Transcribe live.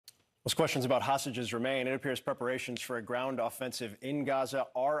As questions about hostages remain, it appears preparations for a ground offensive in Gaza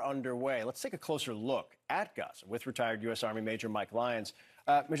are underway. Let's take a closer look at Gaza with retired U.S. Army Major Mike Lyons.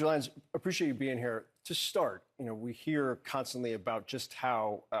 Major Lyons, appreciate you being here. To start, we hear constantly about just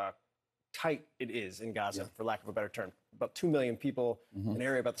how tight it is in Gaza, for lack of a better term. About 2 million people, an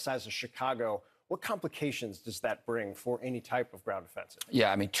area about the size of Chicago. What complications does that bring for any type of ground offensive? Yeah,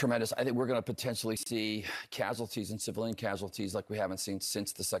 I mean, tremendous. I think we're going to potentially see casualties and civilian casualties like we haven't seen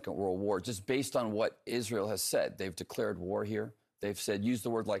since the Second World War, just based on what Israel has said. They've declared war here. They've said, use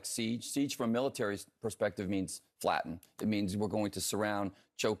the word like siege. Siege from a military perspective means flatten. It means we're going to surround,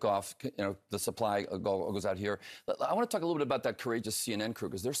 choke off, the supply goes out here. I want to talk a little bit about that courageous CNN crew,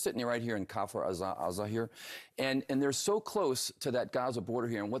 because they're sitting right here in Kafr Aza here. And they're so close to that Gaza border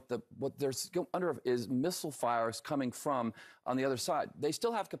here. And what they're under is missile fires coming from on the other side. They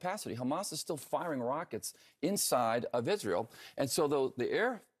still have capacity. Hamas is still firing rockets inside of Israel. And so the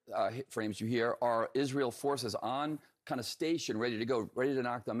air frames you hear are Israel forces on kind of station, ready to go, ready to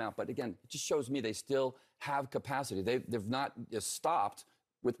knock them out. But again, it just shows me they still have capacity. They've not just stopped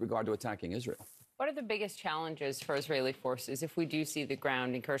with regard to attacking Israel. What are the biggest challenges for Israeli forces if we do see the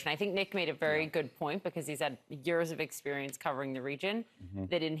ground incursion? I think Nick made a very good point, because he's had years of experience covering the region,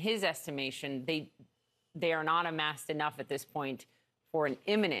 that in his estimation, they are not amassed enough at this point for an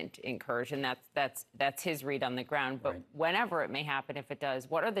imminent incursion. That's his read on the ground. But whenever it may happen, if it does,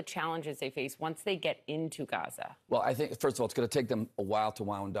 what are the challenges they face once they get into Gaza? Well, I think, first of all, it's going to take them a while to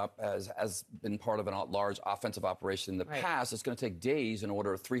wound up, as been part of a large offensive operation in the past. It's going to take days in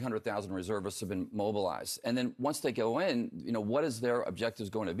order 300,000 reservists have been mobilized. And then once they go in, what is their objectives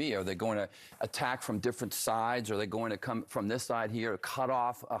going to be? Are they going to attack from different sides? Are they going to come from this side here, cut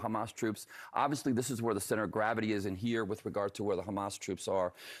off Hamas troops? Obviously, this is where the center of gravity is in here with regard to where the Hamas troops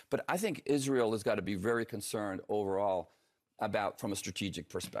are. But I think Israel has got to be very concerned overall about, from a strategic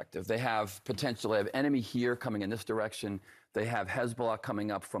perspective. They have potential. They have enemy here coming in this direction. They have Hezbollah coming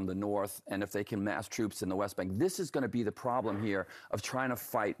up from the north. And if they can mass troops in the West Bank, this is going to be the problem here of trying to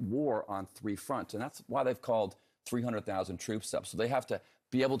fight war on three fronts. And that's why they've called 300,000 troops up. So they have to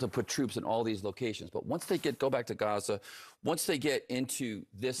be able to put troops in all these locations. But once they go back to Gaza, once they get into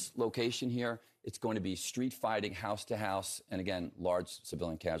this location here, it's going to be street fighting, house to house, and again, large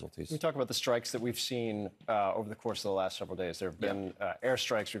civilian casualties. We talk about the strikes that we've seen over the course of the last several days. There have been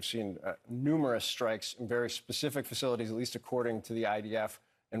airstrikes. We've seen numerous strikes in very specific facilities, at least according to the IDF,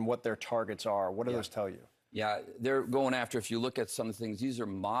 and what their targets are. What do those tell you? Yeah, they're going after, if you look at some of the things, these are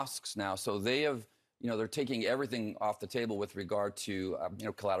mosques now. So they have, they're taking everything off the table with regard to,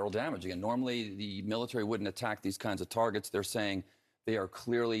 collateral damage. Again, normally the military wouldn't attack these kinds of targets. They're saying they are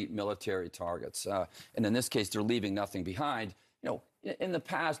clearly military targets. And in this case, they're leaving nothing behind. In the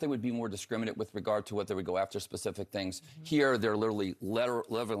past, they would be more discriminate with regard to what they would go after specific things. Here, they're literally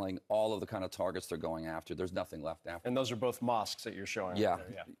leveling all of the kind of targets they're going after. There's nothing left after. And those are both mosques that you're showing. Yeah. Right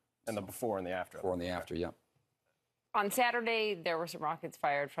there, and the before and the after. Before and the after, yeah. On Saturday, there were some rockets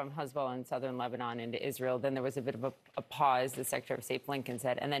fired from Hezbollah in southern Lebanon into Israel. Then there was a bit of a pause, the Secretary of State Blinken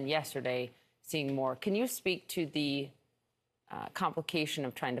said. And then yesterday, seeing more. Can you speak to the complication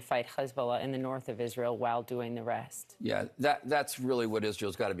of trying to fight Hezbollah in the north of Israel while doing the rest? Yeah, that's really what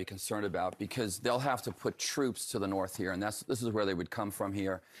Israel's got to be concerned about, because they'll have to put troops to the north here, and this is where they would come from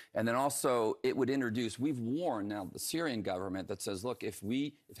here. And then also it would introduce, we've warned now the Syrian government that says, look, if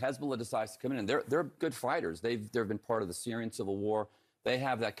Hezbollah decides to come in, and they're good fighters, they've been part of the Syrian civil war, they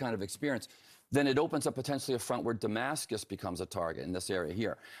have that kind of experience, then it opens up potentially a front where Damascus becomes a target in this area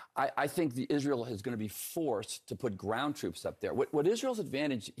here. I think Israel is going to be forced to put ground troops up there. What Israel's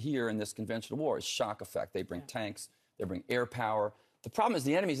advantage here in this conventional war is shock effect. They bring tanks, they bring air power. The problem is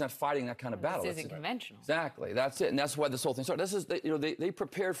the enemy's not fighting that kind of battle. This isn't conventional. Exactly, that's it, and that's why this whole thing started. This is, they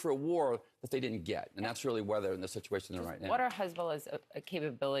prepared for a war that they didn't get, and that's really why they're in the situation they're right now. What are Hezbollah's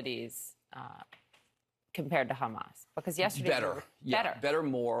capabilities compared to Hamas? Because yesterday better,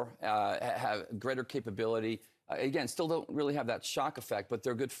 more, have greater capability. Again, still don't really have that shock effect, but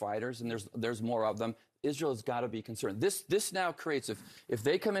they're good fighters, and there's more of them. Israel's got to be concerned. This now creates, if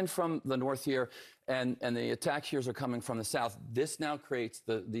they come in from the north here, and the attack here's are coming from the south, this now creates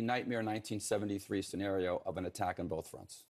the nightmare 1973 scenario of an attack on both fronts.